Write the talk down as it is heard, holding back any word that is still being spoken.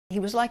He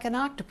was like an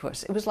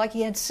octopus. It was like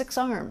he had 6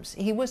 arms.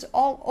 He was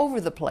all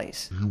over the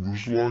place. He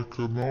was like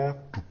an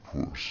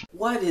octopus.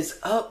 What is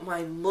up,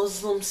 my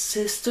Muslim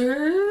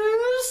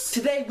sisters?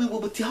 Today we will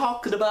be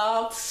talking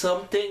about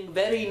something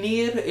very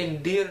near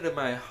and dear to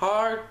my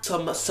heart.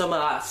 Some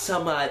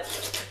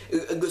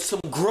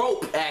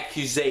grope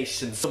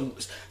accusations.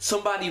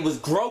 Somebody was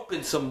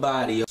groping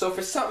somebody. So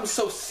for something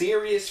so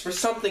serious, for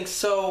something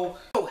so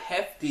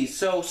hefty,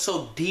 so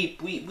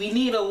deep, we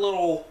need a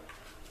little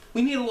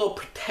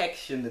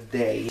protection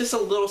today. Just a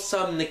little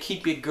something to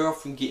keep your girl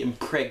from getting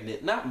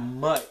pregnant. Not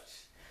much.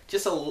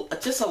 Just a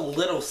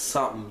little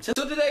something. So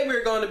today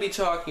we're going to be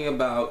talking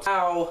about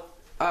how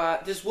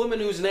this woman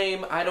whose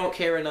name I don't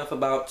care enough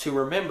about to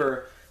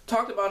remember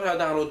talked about how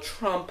Donald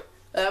Trump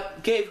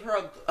gave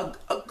her a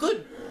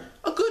good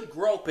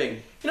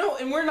groping. You know,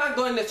 and we're not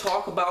going to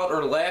talk about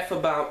or laugh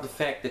about the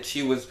fact that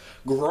she was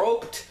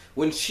groped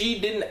when she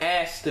didn't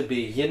ask to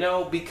be, you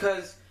know,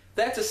 because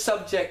that's a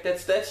subject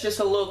that's just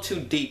a little too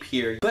deep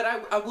here. But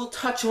I will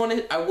touch on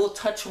it. I will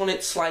touch on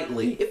it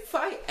slightly. If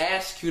I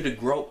ask you to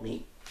grope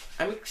me,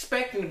 I'm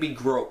expecting to be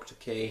groped,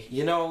 okay?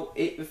 You know,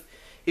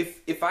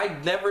 if I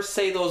never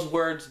say those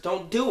words,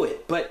 don't do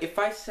it. But if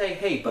I say,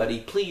 hey buddy,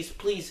 please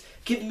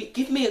give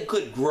me a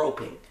good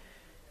groping.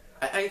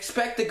 I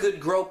expect a good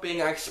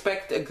groping. I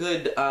expect a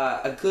good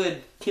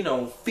you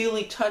know,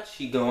 feely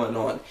touchy going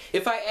on.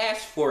 If I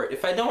ask for it,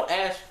 if I don't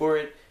ask for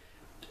it,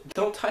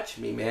 don't touch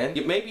me, man.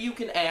 Maybe you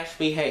can ask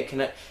me, hey,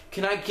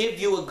 can I give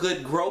you a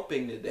good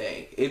groping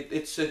today?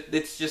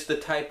 It's just the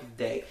type of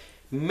day.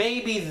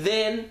 Maybe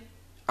then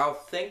I'll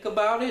think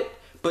about it,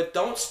 but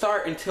don't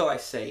start until I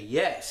say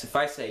yes. If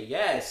I say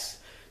yes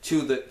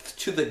to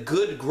the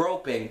good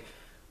groping,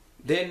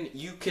 then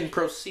you can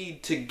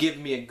proceed to give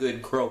me a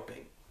good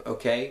groping,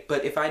 okay?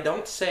 But if I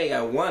don't say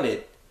I want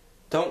it,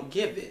 don't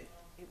give it.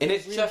 And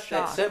it's just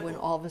that simple. When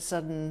all of a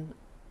sudden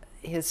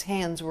his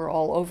hands were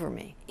all over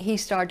me. He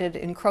started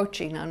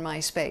encroaching on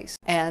my space.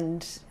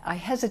 And I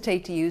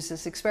hesitate to use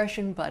this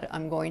expression, but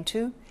I'm going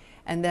to.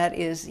 And that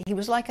is, he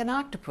was like an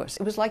octopus.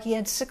 It was like he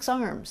had 6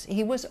 arms.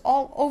 He was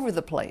all over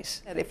the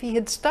place. And if he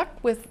had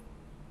stuck with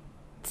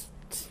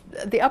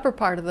the upper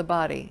part of the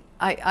body,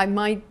 I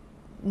might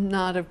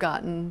not have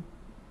gotten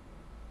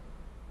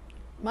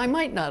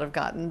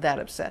that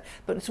upset.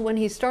 But it's when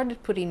he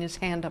started putting his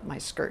hand up my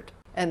skirt,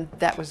 and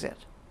that was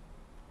it.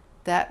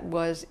 That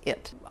was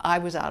it. I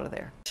was out of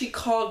there. She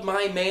called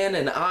my man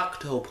an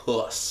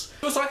octopus.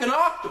 It was like an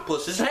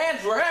octopus. His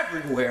hands were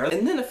everywhere.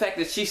 And then the fact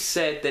that she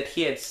said that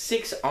he had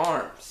 6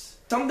 arms.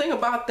 Something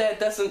about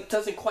that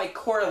doesn't quite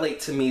correlate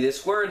to me.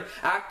 This word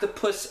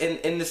octopus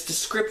and this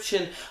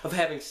description of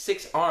having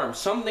 6 arms.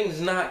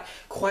 Something's not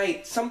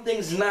clicking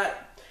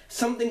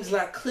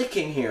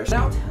here. So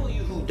I'll tell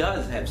you who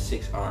does have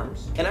 6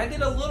 arms. And I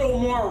did a little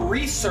more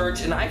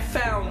research and I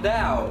found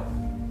out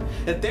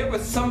that there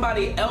was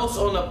somebody else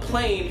on a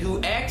plane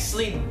who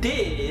actually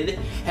did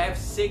have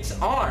 6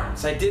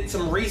 arms. I did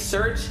some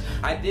research,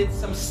 I did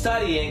some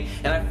studying,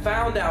 and I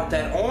found out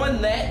that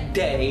on that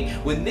day,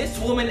 when this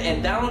woman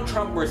and Donald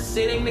Trump were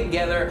sitting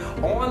together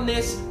on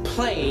this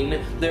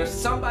plane, there's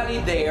somebody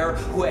there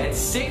who had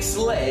 6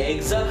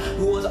 legs,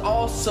 who was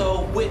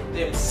also with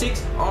them,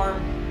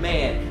 6-armed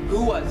man.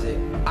 Who was it?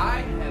 I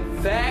have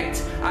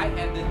fact. I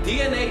have the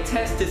DNA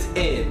test is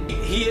in.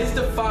 He is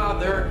the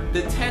father.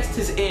 The test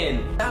is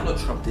in. Donald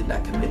Trump did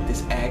not commit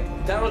this act.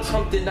 Donald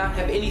Trump did not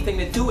have anything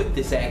to do with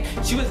this act.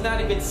 She was not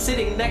even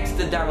sitting next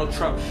to Donald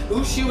Trump.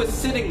 Who she was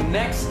sitting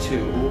next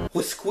to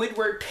was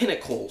Squidward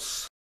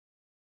Tenticles.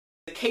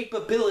 The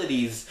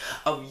capabilities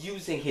of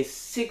using his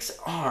 6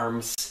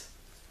 arms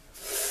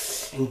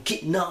and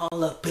getting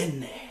all up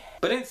in there.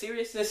 But in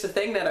seriousness, the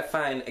thing that I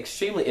find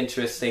extremely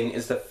interesting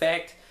is the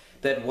fact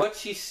that what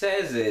she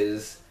says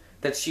is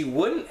that she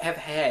wouldn't have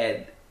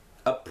had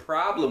a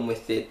problem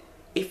with it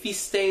if he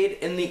stayed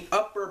in the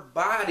upper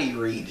body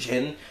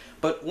region,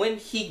 but when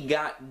he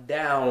got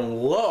down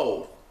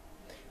low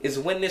is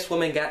when this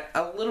woman got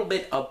a little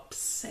bit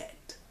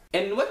upset.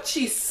 And what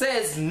she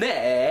says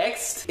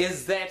next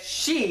is that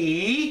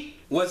she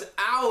was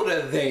out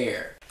of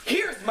there.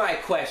 Here's my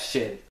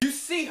question. You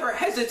see her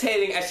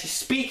hesitating as she's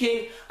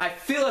speaking. I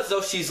feel as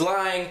though she's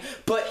lying,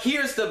 but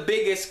here's the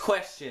biggest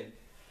question.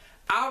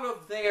 Out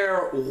of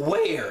there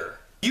where?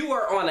 You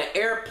are on an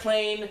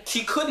airplane.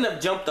 She couldn't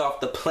have jumped off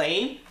the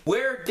plane.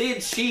 Where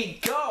did she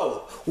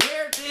go?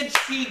 Where did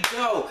she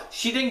go?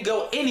 She didn't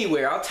go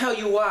anywhere. I'll tell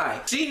you why.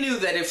 She knew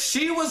that if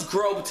she was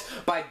groped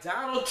by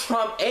Donald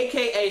Trump,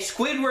 aka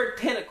Squidward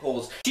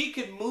Tenticles, she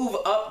could move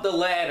up the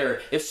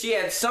ladder if she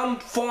had some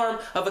form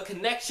of a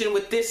connection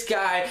with this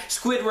guy,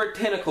 Squidward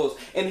Tenticles.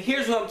 And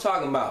here's what I'm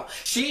talking about.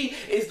 She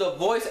is the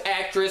voice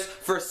actress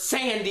for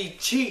Sandy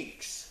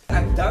Cheeks.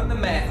 I've done the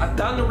math, I've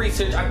done the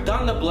research, I've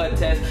done the blood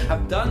test,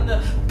 I've done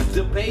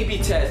the baby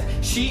test.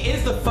 She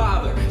is the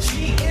father.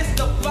 She is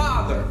the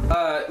father.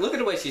 Look at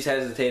the way she's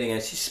hesitating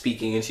as she's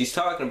speaking, and she's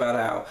talking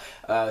about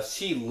how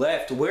she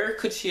left. Where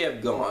could she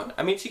have gone?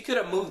 I mean, she could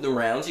have moved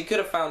around. She could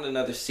have found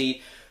another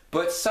seat.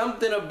 But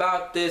something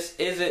about this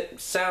isn't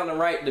sounding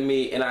right to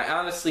me, and I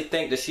honestly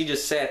think that she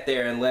just sat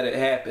there and let it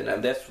happen.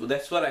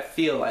 That's what I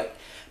feel like.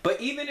 But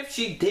even if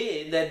she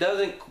did, that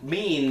doesn't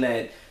mean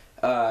that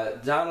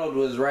Donald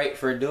was right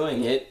for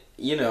doing it,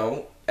 you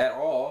know, at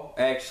all.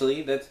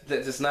 Actually, that's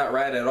just not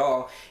right at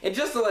all. And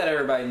just to let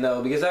everybody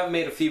know, because I've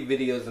made a few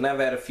videos and I've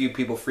had a few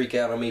people freak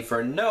out on me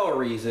for no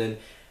reason,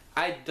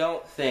 I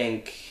don't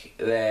think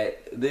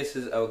that this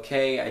is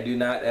okay. I do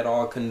not at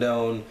all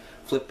condone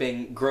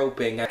flipping,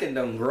 groping. I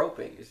condone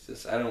groping. It's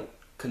just I don't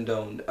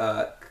condone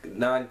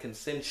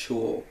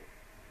non-consensual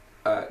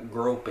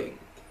groping.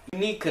 You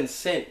need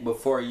consent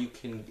before you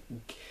can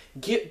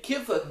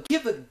give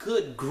a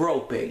good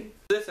groping.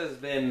 This has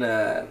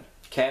been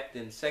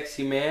Captain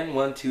Sexy Man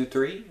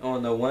 123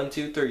 on the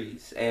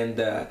 123s,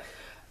 and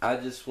I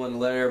just want to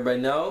let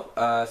everybody know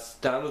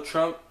Donald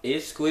Trump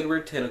is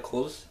Squidward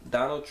Tentacles.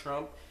 Donald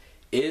Trump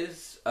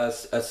is a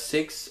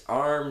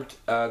six-armed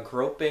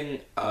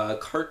groping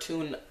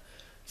cartoon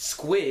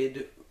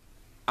squid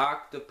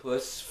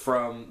octopus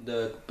from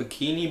the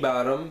Bikini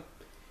Bottom.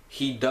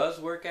 He does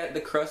work at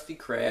the Krusty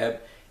Krab,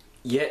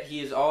 yet he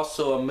is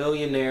also a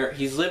millionaire.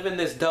 He's living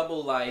this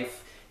double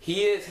life.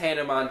 He is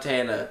Hannah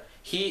Montana.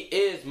 He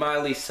is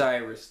Miley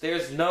Cyrus.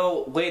 There's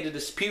no way to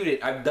dispute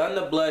it. I've done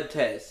the blood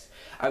test.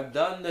 I've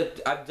done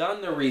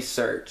the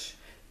research.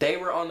 They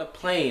were on the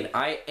plane.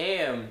 I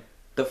am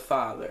the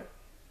father.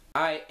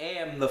 I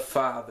am the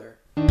father.